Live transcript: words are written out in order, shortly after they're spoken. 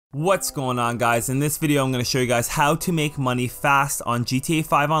What's going on, guys? In this video I'm going to show you guys how to make money fast on GTA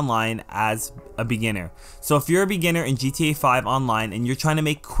 5 Online as a beginner. So if you're a beginner in GTA 5 Online and you're trying to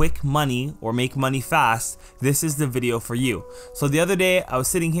make quick money or make money fast, this is the video for you. So the other day I was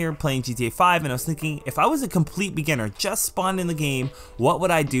sitting here playing GTA 5 and I was thinking, if I was a complete beginner just spawned in the game, what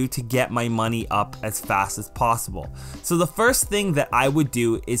would I do to get my money up as fast as possible? So the first thing that I would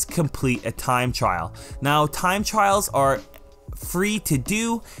do is complete a time trial. Now, time trials are free to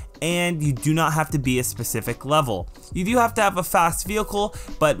do and you do not have to be a specific level. You do have to have a fast vehicle,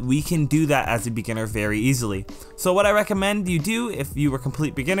 but we can do that as a beginner very easily. So what I recommend you do if you are a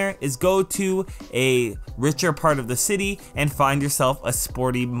complete beginner is go to a richer part of the city and find yourself a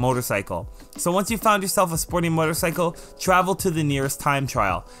sporty motorcycle. So once you found yourself a sporty motorcycle, travel to the nearest time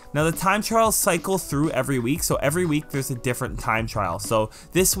trial. Now the time trials cycle through every week, so every week there's a different time trial. So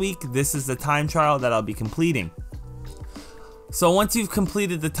this week, this is the time trial that I'll be completing. So once you've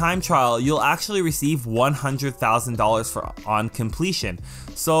completed the time trial, you'll actually receive $100,000 on completion.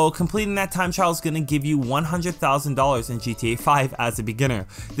 So completing that time trial is going to give you $100,000 in GTA 5 as a beginner.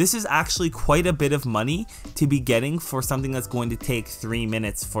 This is actually quite a bit of money to be getting for something that's going to take 3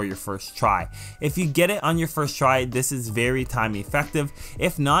 minutes for your first try. If you get it on your first try, this is very time effective.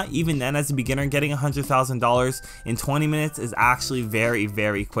 If not, even then as a beginner, getting $100,000 in 20 minutes is actually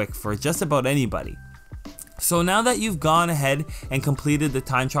very quick for just about anybody. So now that you've gone ahead and completed the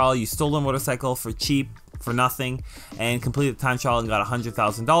time trial, you stole a motorcycle for cheap, for nothing, and completed the time trial and got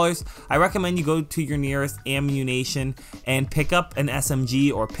 $100,000, I recommend you go to your nearest ammunition and pick up an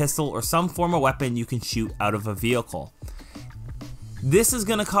SMG or pistol or some form of weapon you can shoot out of a vehicle. This is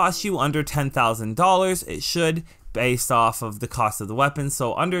going to cost you under $10,000. It should, based off of the cost of the weapon.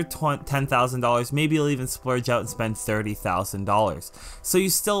 So under $10,000, maybe you'll even splurge out and spend $30,000. So you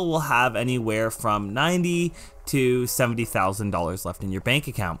still will have anywhere from $90,000 to $70,000 left in your bank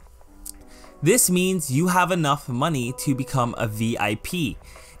account. This means you have enough money to become a VIP.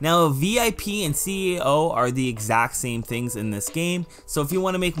 Now, a VIP and CEO are the exact same things in this game, so if you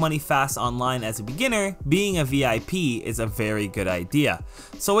want to make money fast online as a beginner, being a VIP is a very good idea.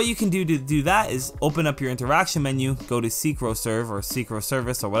 So what you can do to do that is open up your interaction menu, go to SecroServe or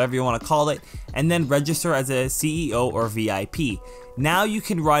SecroService or whatever you want to call it, and then register as a CEO or VIP. Now you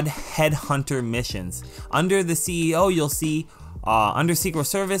can run headhunter missions. Under the CEO, you'll see under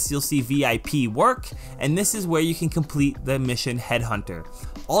SecroService, you'll see VIP work, and this is where you can complete the mission Headhunter.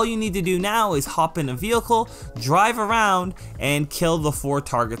 All you need to do now is hop in a vehicle, drive around, and kill the 4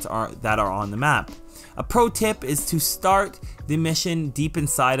 targets that are on the map. A pro tip is to start the mission deep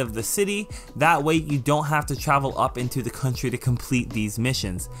inside of the city. That way you don't have to travel up into the country to complete these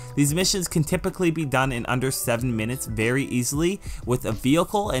missions. These missions can typically be done in under 7 minutes very easily with a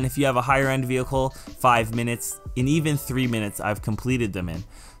vehicle, and if you have a higher end vehicle, 5 minutes, in even 3 minutes I've completed them in.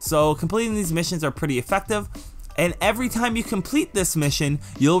 So completing these missions are pretty effective, and every time you complete this mission,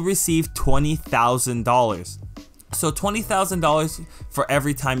 you'll receive $20,000. So $20,000 for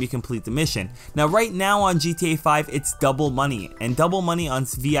every time you complete the mission. Now right now on GTA 5 it's double money, and double money on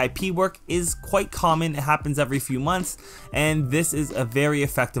VIP work is quite common. It happens every few months, and this is a very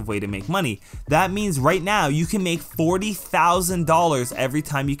effective way to make money. That means right now you can make $40,000 every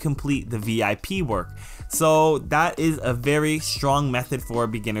time you complete the VIP work. So that is a very strong method for a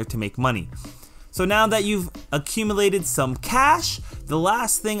beginner to make money. So now that you've accumulated some cash, the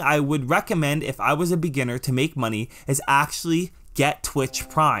last thing I would recommend if I was a beginner to make money is actually get Twitch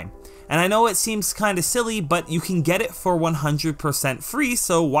Prime. And I know it seems kind of silly, but you can get it for 100% free,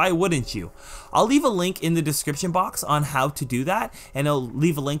 so why wouldn't you? I'll leave a link in the description box on how to do that, and I'll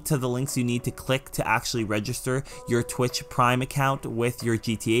leave a link to the links you need to click to actually register your Twitch Prime account with your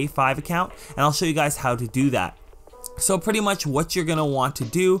GTA 5 account, and I'll show you guys how to do that. So pretty much what you're going to want to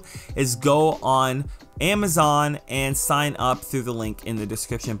do is go on Amazon and sign up through the link in the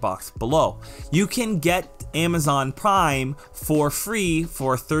description box below. You can get Amazon Prime for free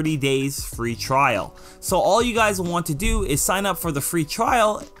for 30 days free trial. So all you guys will want to do is sign up for the free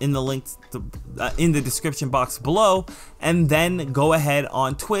trial in the link in the description box below, and then go ahead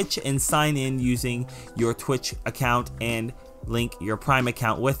on Twitch and sign in using your Twitch account and link your Prime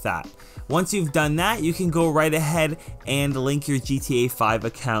account with that. Once you've done that, you can go right ahead and link your GTA 5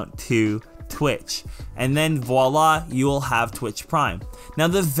 account to Twitch, and then voila, you will have Twitch Prime. Now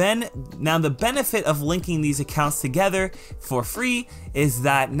the benefit of linking these accounts together for free is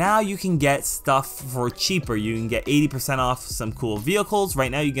that now you can get stuff for cheaper. You can get 80% off some cool vehicles.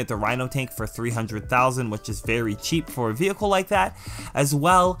 Right now you get the Rhino tank for 300,000, which is very cheap for a vehicle like that, as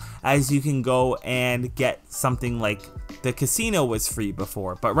well as you can go and get something like the casino was free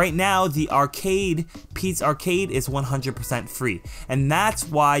before, but right now the arcade, Pete's Arcade, is 100% free, and that's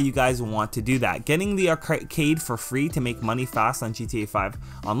why you guys want to do that. Getting the arcade for free to make money fast on GTA 5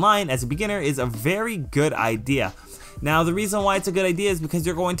 Online as a beginner is a very good idea. Now, the reason why it's a good idea is because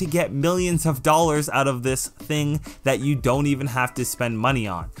you're going to get millions of dollars out of this thing that you don't even have to spend money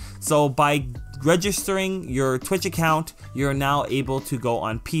on. So by registering your Twitch account, you're now able to go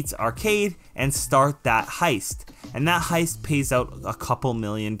on Pete's Arcade and start that heist. And that heist pays out a couple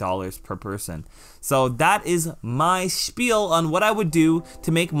 $1,000,000 per person. So that is my spiel on what I would do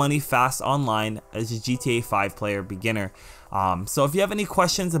to make money fast online as a GTA 5 player beginner. So if you have any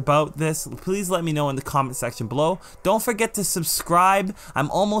questions about this, please let me know in the comment section below. Don't forget to subscribe. I'm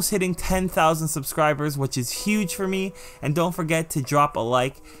almost hitting 10,000 subscribers, which is huge for me. And don't forget to drop a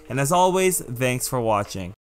like. And as always, thanks for watching.